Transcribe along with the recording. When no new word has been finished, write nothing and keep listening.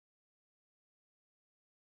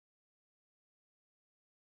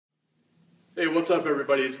Hey, what's up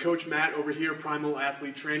everybody? It's Coach Matt over here, Primal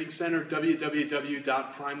Athlete Training Center,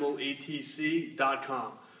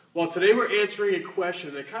 www.primalatc.com. Well, today we're answering a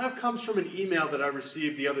question that kind of comes from an email that I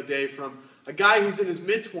received the other day from a guy who's in his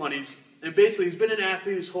mid-20s, and basically he's been an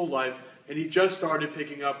athlete his whole life, and he just started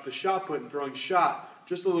picking up the shot put and throwing shot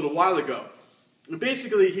just a little while ago. And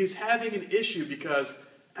basically he's having an issue because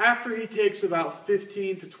after he takes about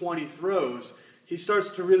 15 to 20 throws, he starts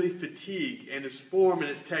to really fatigue, and his form and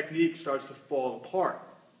his technique starts to fall apart.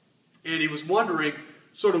 And he was wondering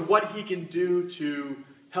sort of what he can do to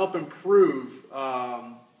help improve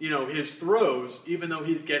his throws, even though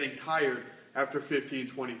he's getting tired after 15,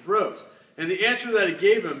 20 throws. And the answer that I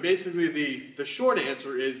gave him, basically the short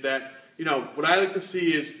answer is that, what I like to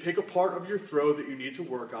see is pick a part of your throw that you need to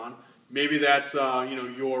work on. Maybe that's,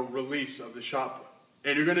 your release of the shot put.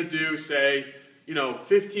 And you're going to do, say,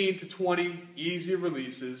 15 to 20 easy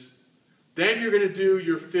releases. Then you're going to do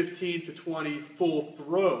your 15 to 20 full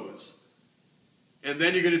throws. And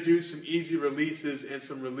then you're going to do some easy releases and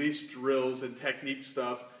some release drills and technique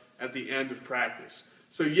stuff at the end of practice.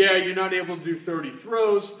 So yeah, you're not able to do 30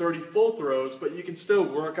 throws, 30 full throws, but you can still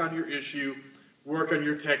work on your issue, work on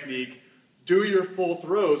your technique, do your full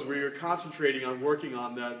throws where you're concentrating on working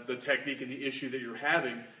on the technique and the issue that you're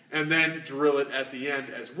having, and then drill it at the end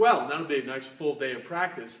as well. And that'll be a nice full day of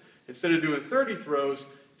practice. Instead of doing 30 throws,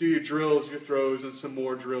 do your drills, your throws, and some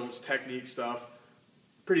more drills, technique stuff.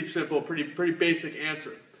 Pretty simple, pretty basic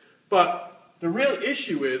answer. But the real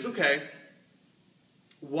issue is, okay,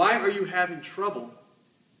 why are you having trouble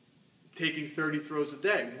taking 30 throws a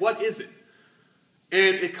day? What is it?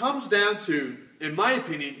 And it comes down to, in my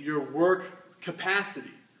opinion, your work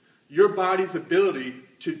capacity. Your body's ability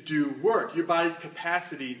to do work. Your body's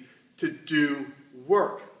capacity to do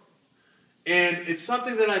work. And it's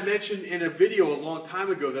something that I mentioned in a video a long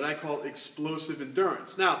time ago that I call explosive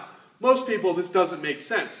endurance. Now, most people, this doesn't make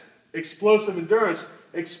sense. Explosive endurance,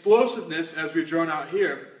 explosiveness, as we've drawn out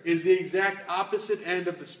here, is the exact opposite end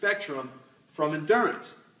of the spectrum from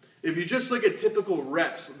endurance. If you just look at typical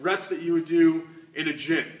reps that you would do in a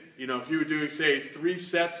gym, if you were doing, say, 3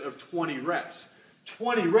 sets of 20 reps,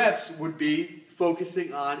 20 reps would be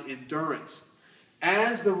focusing on endurance.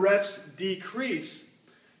 As the reps decrease,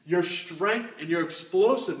 your strength and your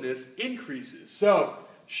explosiveness increases. So,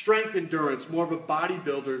 strength endurance, more of a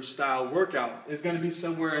bodybuilder style workout, is going to be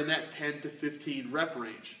somewhere in that 10 to 15 rep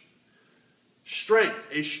range. Strength,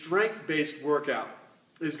 a strength-based workout,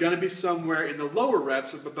 is going to be somewhere in the lower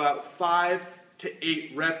reps of about 5 to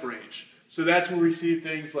 8 rep range. So that's where we see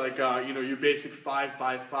things like, your basic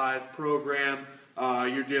 5x5 program.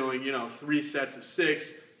 You're doing, 3 sets of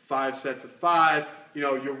 6, 5 sets of 5.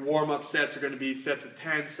 Your warm-up sets are going to be sets of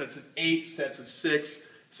 10, sets of 8, sets of 6.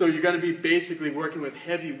 So you're going to be basically working with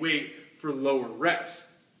heavy weight for lower reps.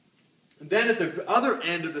 And then at the other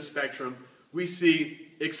end of the spectrum, we see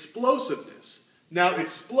explosiveness. Now,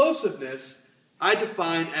 explosiveness I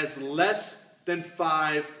define as less than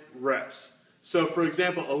 5 reps. So, for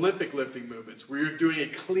example, Olympic lifting movements, where you're doing a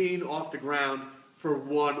clean off the ground for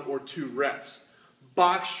 1 or 2 reps.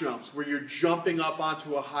 Box jumps, where you're jumping up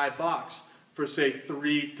onto a high box for, say,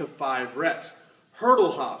 3 to 5 reps.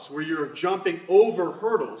 Hurdle hops, where you're jumping over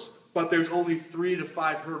hurdles, but there's only 3 to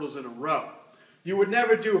 5 hurdles in a row. You would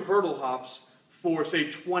never do hurdle hops for,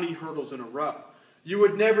 say, 20 hurdles in a row. You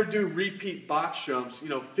would never do repeat box jumps,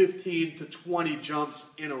 15 to 20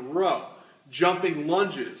 jumps in a row. Jumping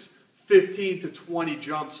lunges, 15 to 20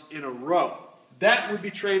 jumps in a row. That would be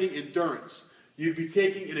training endurance. You'd be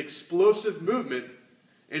taking an explosive movement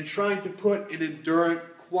and trying to put an endurant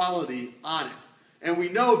quality on it. And we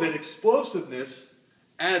know that explosiveness,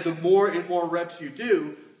 the more and more reps you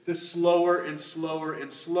do, the slower and slower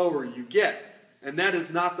and slower you get. And that is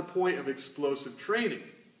not the point of explosive training.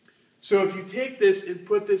 So if you take this and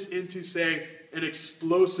put this into, say, an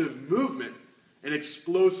explosive movement, an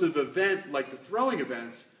explosive event like the throwing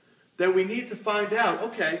events, then we need to find out,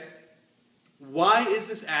 okay, why is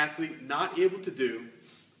this athlete not able to do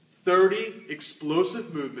 30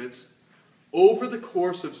 explosive movements over the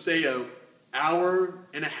course of, say, an hour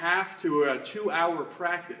and a half to a 2-hour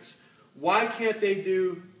practice? Why can't they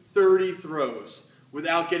do 30 throws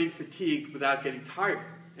without getting fatigued, without getting tired?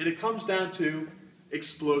 And it comes down to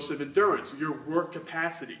explosive endurance, your work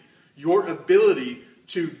capacity, your ability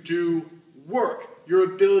to do work, your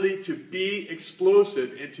ability to be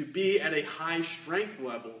explosive and to be at a high strength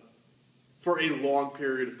level for a long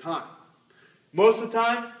period of time. Most of the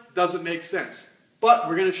time, it doesn't make sense, but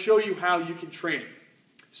we're going to show you how you can train it.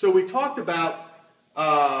 So we talked about,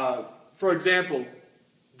 for example,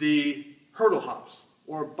 the hurdle hops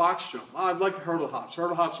or box jump. Oh, I like the hurdle hops.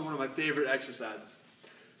 Hurdle hops are one of my favorite exercises.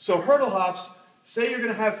 So hurdle hops, say you're going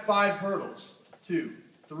to have 5 hurdles. 2,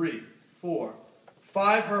 3, 4,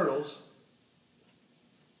 5 hurdles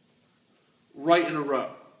right in a row.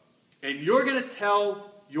 And you're going to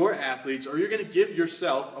tell your athletes, or you're going to give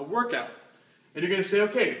yourself a workout. And you're going to say,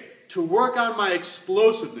 okay, to work on my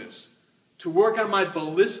explosiveness, to work on my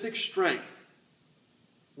ballistic strength,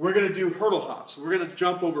 we're going to do hurdle hops. We're going to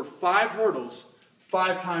jump over 5 hurdles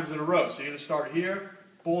 5 times in a row. So you're going to start here,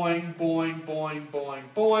 boing, boing, boing, boing,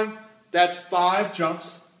 boing. That's 5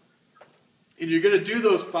 jumps. And you're going to do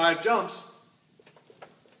those 5 jumps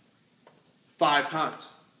 5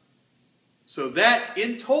 times. So that,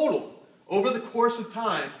 in total, over the course of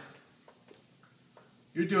time,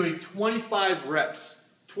 you're doing 25 reps,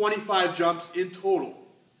 25 jumps in total.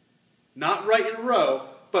 Not right in a row,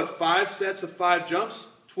 but 5 sets of 5 jumps,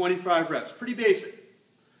 25 reps. Pretty basic.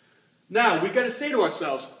 Now, we've got to say to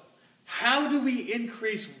ourselves, how do we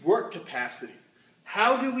increase work capacity?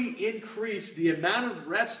 How do we increase the amount of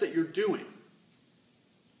reps that you're doing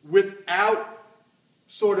without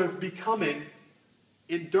sort of becoming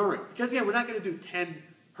enduring? Because again, we're not going to do 10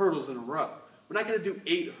 hurdles in a row. We're not going to do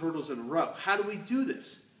 8 hurdles in a row. How do we do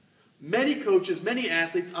this? Many coaches, many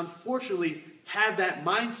athletes, unfortunately, have that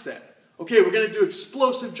mindset. Okay, we're going to do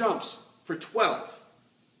explosive jumps for 12.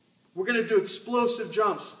 We're going to do explosive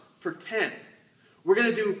jumps for 10. We're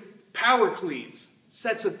going to do power cleans,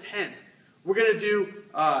 sets of 10. We're going to do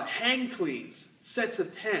hang cleans, sets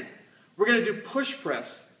of 10. We're going to do push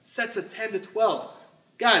press, sets of 10 to 12.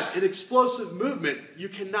 Guys, in explosive movement, you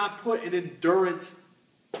cannot put an endurance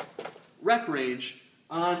rep range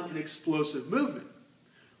on an explosive movement.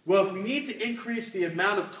 Well, if we need to increase the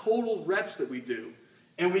amount of total reps that we do,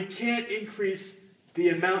 and we can't increase the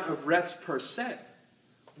amount of reps per set,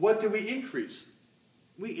 what do we increase?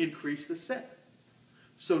 We increase the set.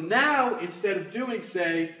 So now, instead of doing,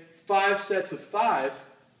 say, 5 sets of 5,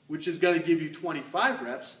 which is going to give you 25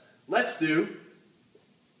 reps, let's do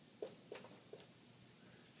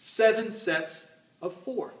 7 sets of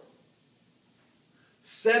 4.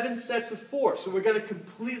 7 sets of 4. So we're going to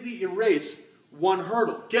completely erase 1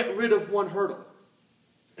 hurdle. Get rid of 1 hurdle.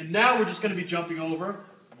 And now we're just going to be jumping over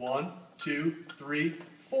 1, 2, 3,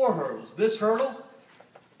 4 hurdles. This hurdle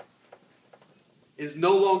is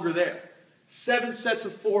no longer there. 7 sets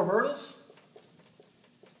of 4 hurdles.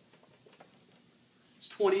 It's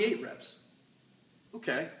 28 reps.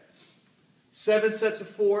 Okay. 7 sets of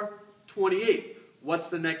 4, 28. What's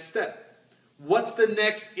the next step? What's the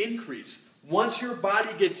next increase? Once your body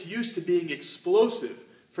gets used to being explosive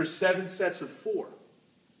for 7 sets of 4,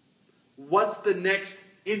 what's the next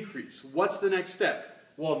increase? What's the next step?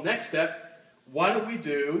 Well, next step, why don't we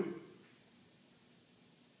do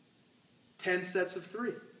 10 sets of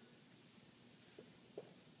 3?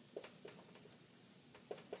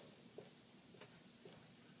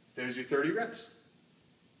 There's your 30 reps.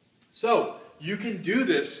 So, you can do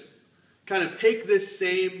this, kind of take this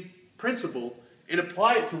same principle and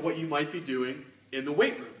apply it to what you might be doing in the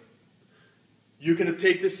weight room. You can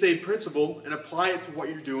take this same principle and apply it to what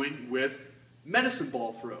you're doing with medicine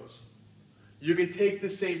ball throws. You can take the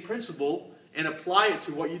same principle and apply it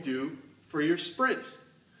to what you do for your sprints.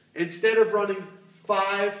 Instead of running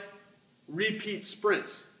 5 repeat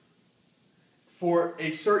sprints for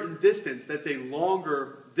a certain distance that's a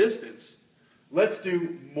longer distance, let's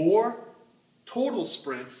do more total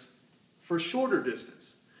sprints for shorter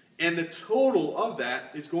distance. And the total of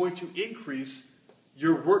that is going to increase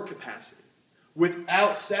your work capacity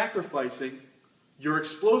without sacrificing your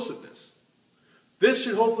explosiveness. This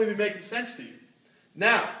should hopefully be making sense to you.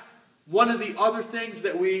 Now, one of the other things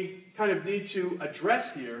that we kind of need to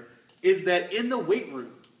address here is that in the weight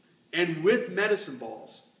room and with medicine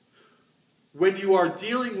balls, when you are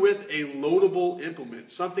dealing with a loadable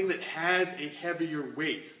implement, something that has a heavier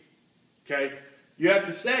weight, okay, you have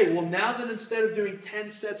to say, well, now that instead of doing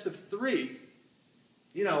 10 sets of 3,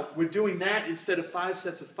 we're doing that instead of 5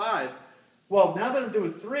 sets of 5, well, now that I'm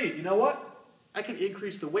doing 3, you know what? I can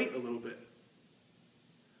increase the weight a little bit.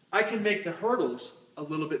 I can make the hurdles a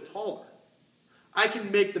little bit taller. I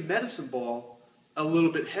can make the medicine ball a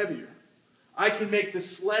little bit heavier. I can make the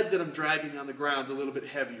sled that I'm dragging on the ground a little bit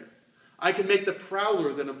heavier. I can make the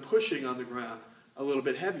prowler that I'm pushing on the ground a little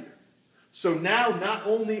bit heavier. So now not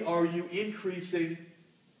only are you increasing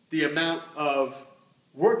the amount of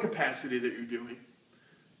work capacity that you're doing,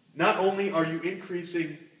 not only are you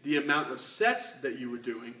increasing the amount of sets that you were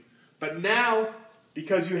doing, but now,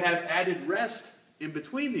 because you have added rest in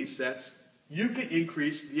between these sets, you can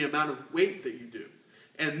increase the amount of weight that you do.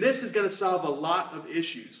 And this is going to solve a lot of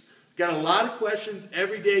issues. Got a lot of questions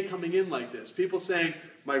every day coming in like this. People saying,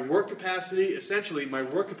 my work capacity, essentially, my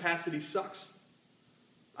work capacity sucks.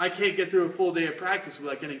 I can't get through a full day of practice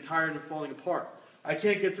without getting tired and falling apart. I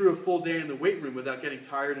can't get through a full day in the weight room without getting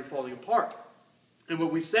tired and falling apart. And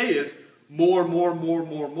what we say is more,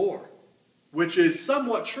 which is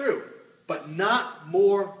somewhat true, but not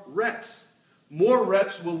more reps. More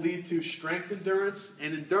reps will lead to strength endurance,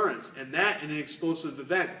 and that in an explosive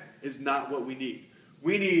event is not what we need.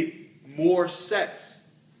 We need more sets,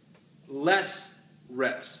 less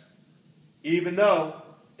reps, even though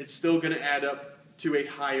it's still going to add up to a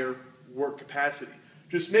higher work capacity.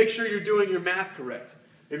 Just make sure you're doing your math correct.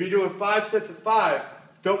 If you're doing 5 sets of 5,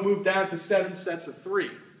 don't move down to 7 sets of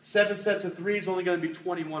 3. 7 sets of 3 is only going to be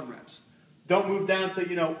 21 reps. Don't move down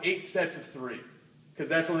to, 8 sets of 3, because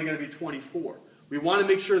that's only going to be 24. We want to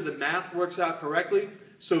make sure the math works out correctly,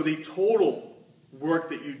 so the total work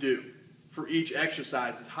that you do for each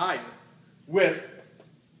exercise is higher with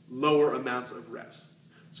lower amounts of reps.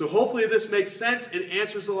 So hopefully this makes sense and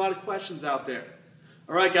answers a lot of questions out there.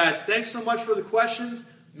 All right, guys, thanks so much for the questions.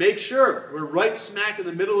 Make sure we're right smack in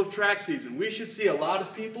the middle of track season. We should see a lot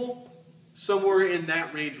of people somewhere in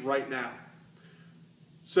that range right now.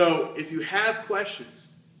 So if you have questions,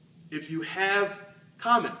 if you have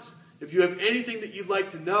comments, if you have anything that you'd like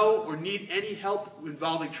to know or need any help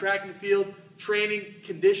involving track and field, training,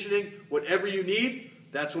 conditioning, whatever you need,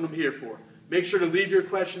 that's what I'm here for. Make sure to leave your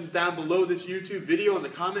questions down below this YouTube video in the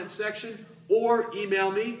comments section or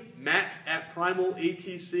email me,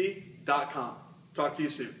 matt@primalatc.com. Talk to you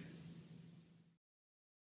soon.